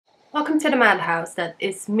Welcome to the madhouse. That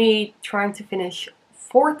is me trying to finish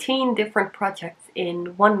 14 different projects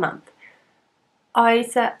in 1 month. I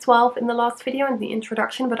said 12 in the last video in the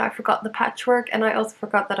introduction, but I forgot the patchwork, and I also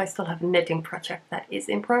forgot that I still have a knitting project that is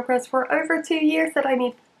in progress for over 2 years that I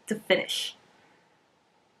need to finish.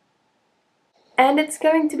 And it's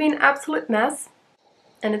going to be an absolute mess,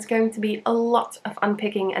 and it's going to be a lot of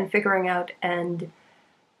unpicking and figuring out and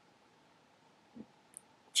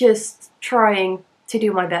just trying to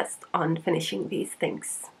do my best on finishing these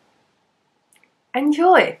things.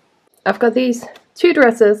 Enjoy! I've got these 2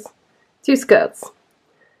 dresses, 2 skirts.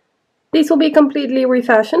 These will be completely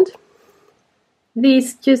refashioned.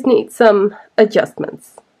 These just need some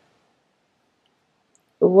adjustments.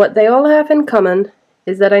 What they all have in common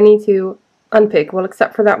is that I need to unpick, well,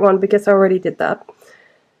 except for that one because I already did that.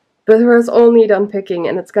 But the rest all need unpicking,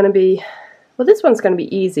 and it's going to be, well, this one's going to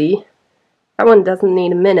be easy. That one doesn't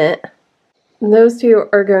need a minute. Those 2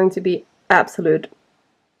 are going to be absolute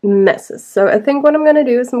messes. So I think what I'm going to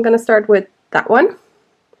do is I'm going to start with that one. I'm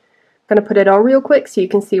going to put it on real quick so you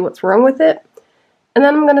can see what's wrong with it. And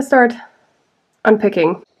then I'm going to start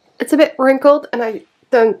unpicking. It's a bit wrinkled and I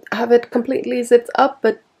don't have it completely zipped up,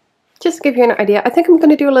 but just to give you an idea, I think I'm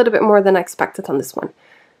going to do a little bit more than I expected on this one.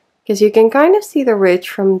 Because you can kind of see the ridge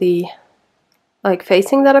from the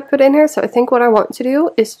facing that I put in here. So I think what I want to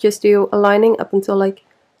do is just do a lining up until like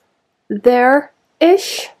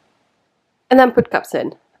there-ish, and then put cups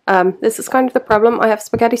in. This is kind of the problem. I have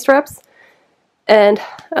spaghetti straps, and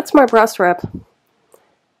that's my bra strap.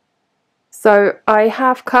 So I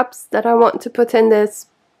have cups that I want to put in this,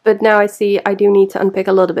 but now I see I do need to unpick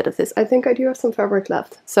a little bit of this. I think I do have some fabric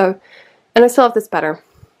left. So, and I still have this pattern.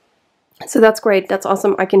 So that's great. That's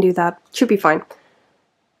awesome. I can do that. Should be fine.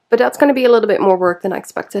 But that's going to be a little bit more work than I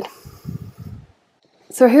expected.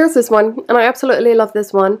 So here's this one, and I absolutely love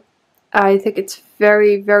this one. I think it's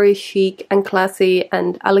very, very chic and classy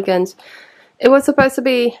and elegant. It was supposed to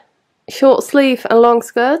be short sleeve and long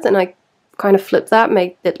skirt, and I kind of flipped that,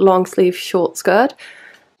 made it long sleeve, short skirt.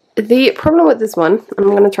 The problem with this one, I'm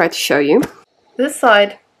going to try to show you. This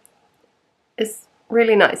side is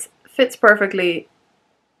really nice. Fits perfectly.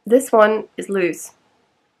 This one is loose.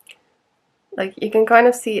 Like, you can kind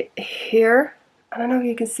of see it here. I don't know if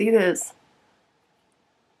you can see this.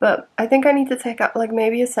 But I think I need to take out like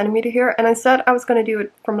maybe a centimeter here. And I said I was going to do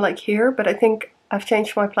it from like here, but I think I've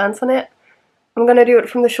changed my plans on it. I'm going to do it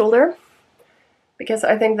from the shoulder, because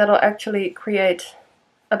I think that'll actually create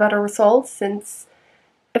a better result, since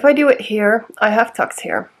if I do it here, I have tucks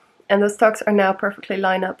here. And those tucks are now perfectly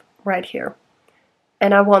lined up right here.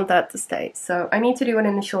 And I want that to stay. So I need to do it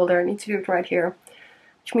in the shoulder. I need to do it right here.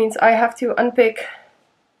 Which means I have to unpick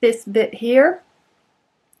this bit here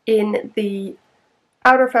in the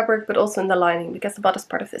outer fabric, but also in the lining, because the bodice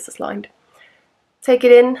part of this is lined. Take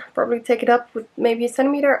it in, probably take it up with maybe a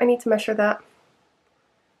centimeter. I need to measure that.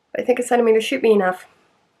 I think a centimeter should be enough.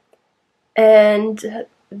 And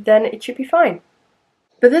then it should be fine.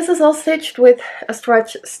 But this is all stitched with a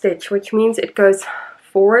stretch stitch, which means it goes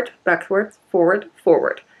forward, backwards, forward,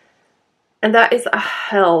 forward. And that is a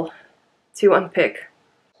hell to unpick.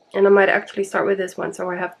 And I might actually start with this one, so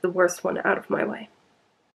I have the worst one out of my way.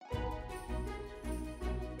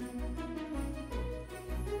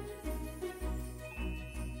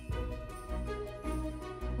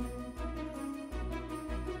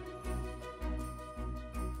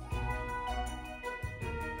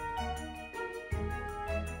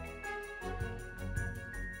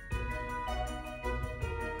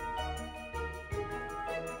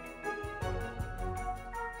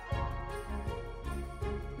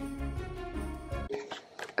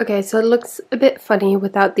 Okay, so it looks a bit funny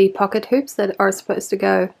without the pocket hoops that are supposed to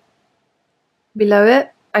go below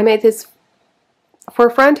it. I made this for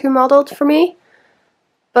a friend who modeled for me,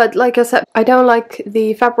 but like I said, I don't like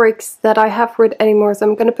the fabrics that I have for it anymore, so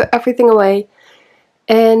I'm going to put everything away,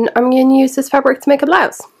 and I'm going to use this fabric to make a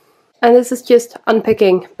blouse. And this is just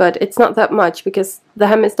unpicking, but it's not that much because the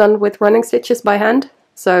hem is done with running stitches by hand,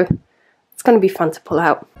 so it's going to be fun to pull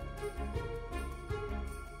out.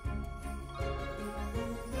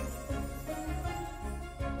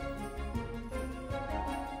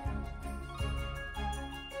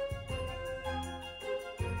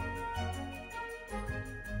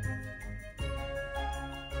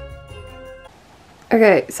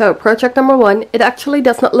 Okay, so project number 1, it actually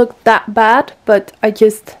does not look that bad, but I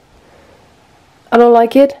don't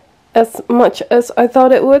like it as much as I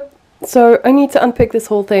thought it would, so I need to unpick this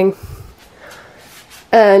whole thing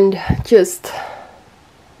and just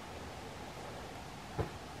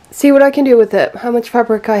see what I can do with it, how much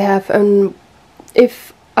fabric I have, and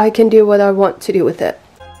if I can do what I want to do with it.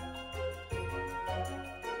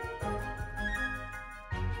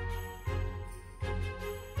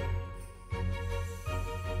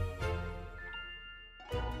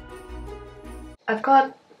 I've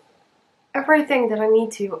got everything that I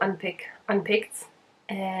need to unpick unpicked,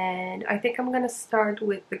 and I think I'm gonna start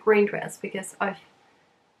with the green dress because I've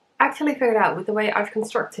actually figured out with the way I've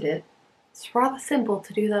constructed it, it's rather simple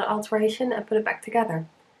to do that alteration and put it back together.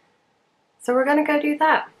 So we're gonna go do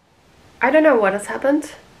that. I don't know what has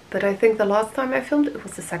happened, but I think the last time I filmed it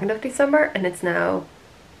was the 2nd of December and it's now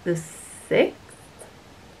the 6th?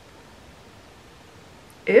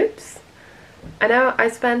 Oops. I know I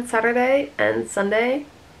spent Saturday and Sunday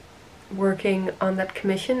working on that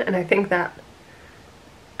commission, and I think that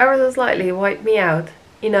ever so slightly wiped me out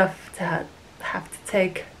enough to have to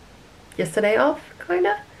take yesterday off,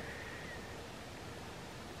 kinda.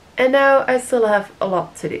 And now I still have a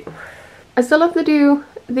lot to do. I still have to do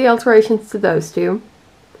the alterations to those two,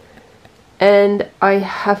 and I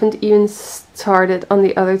haven't even started on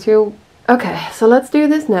the other two. Okay, so let's do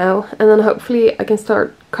this now, and then hopefully I can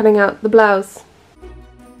start cutting out the blouse.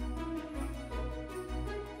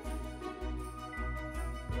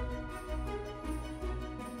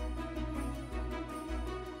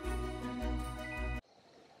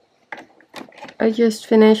 I just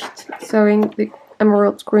finished sewing the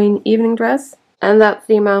emerald green evening dress, and that's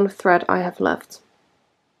the amount of thread I have left.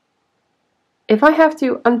 If I have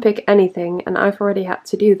to unpick anything, and I've already had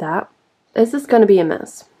to do that, this is going to be a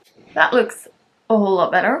mess. That looks a whole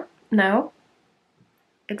lot better now.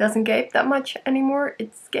 It doesn't gape that much anymore.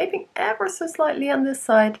 It's gaping ever so slightly on this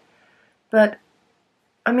side, but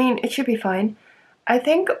I mean, it should be fine. I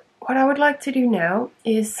think what I would like to do now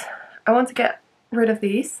is I want to get rid of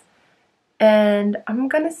these, and I'm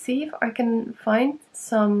gonna see if I can find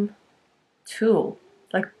some tulle,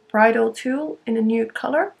 like bridal tulle in a nude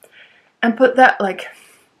color, and put that like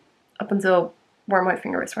up until where my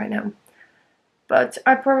finger is right now. But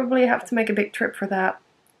I probably have to make a big trip for that,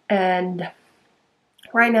 and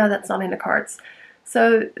right now that's not in the cards.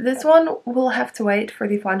 So this one will have to wait for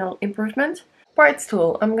the final improvement. Bride's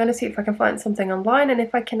tulle, I'm gonna see if I can find something online, and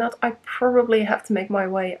if I cannot, I probably have to make my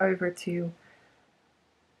way over to,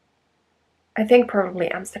 I think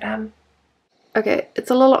probably Amsterdam. Okay,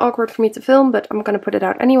 it's a little awkward for me to film, but I'm gonna put it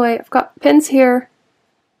out anyway. I've got pins here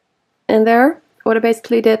and there. What I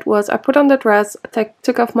basically did was I put on the dress,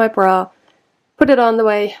 took off my bra, put it on the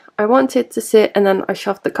way I want it to sit, and then I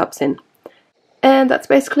shoved the cups in. And that's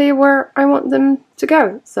basically where I want them to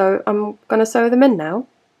go. So I'm gonna sew them in now.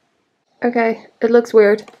 Okay, it looks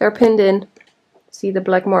weird. They're pinned in. See the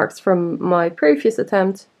black marks from my previous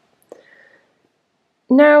attempt.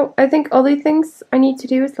 Now, I think all the things I need to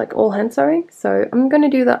do is like all hand sewing. So I'm gonna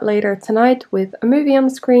do that later tonight with a movie on the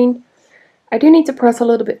screen. I do need to press a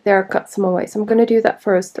little bit there, cut some away. So I'm gonna do that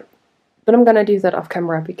first. But I'm gonna do that off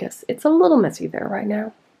camera because it's a little messy there right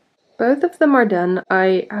now. Both of them are done.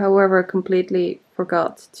 I, however, completely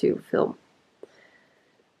forgot to film.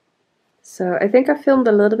 So I think I filmed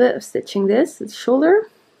a little bit of stitching this shoulder,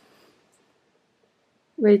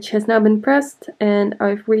 which has now been pressed, and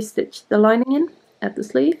I've restitched the lining in at the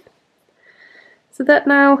sleeve. So that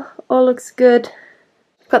now all looks good.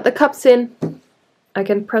 Got the cups in. I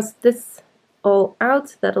can press this all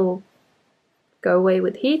out. That'll go away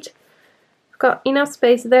with heat. I've got enough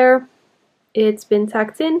space there. It's been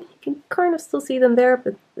tacked in. You can kind of still see them there,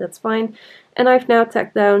 but that's fine. And I've now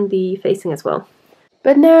tacked down the facing as well.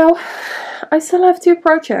 But now I still have 2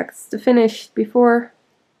 projects to finish before,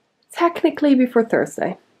 technically before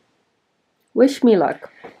Thursday. Wish me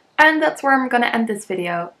luck. And that's where I'm gonna end this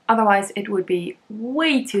video, otherwise it would be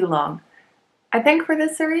way too long. I think for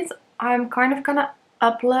this series I'm kind of gonna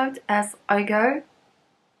upload as I go.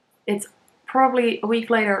 It's probably a week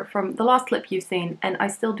later from the last clip you've seen, and I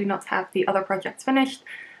still do not have the other projects finished.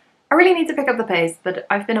 I really need to pick up the pace, but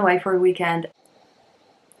I've been away for a weekend.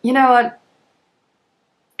 You know what?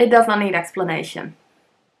 It does not need explanation.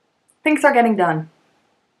 Things are getting done.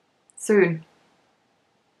 Soon.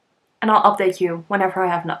 And I'll update you whenever I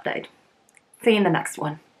have an update. See you in the next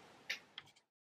one.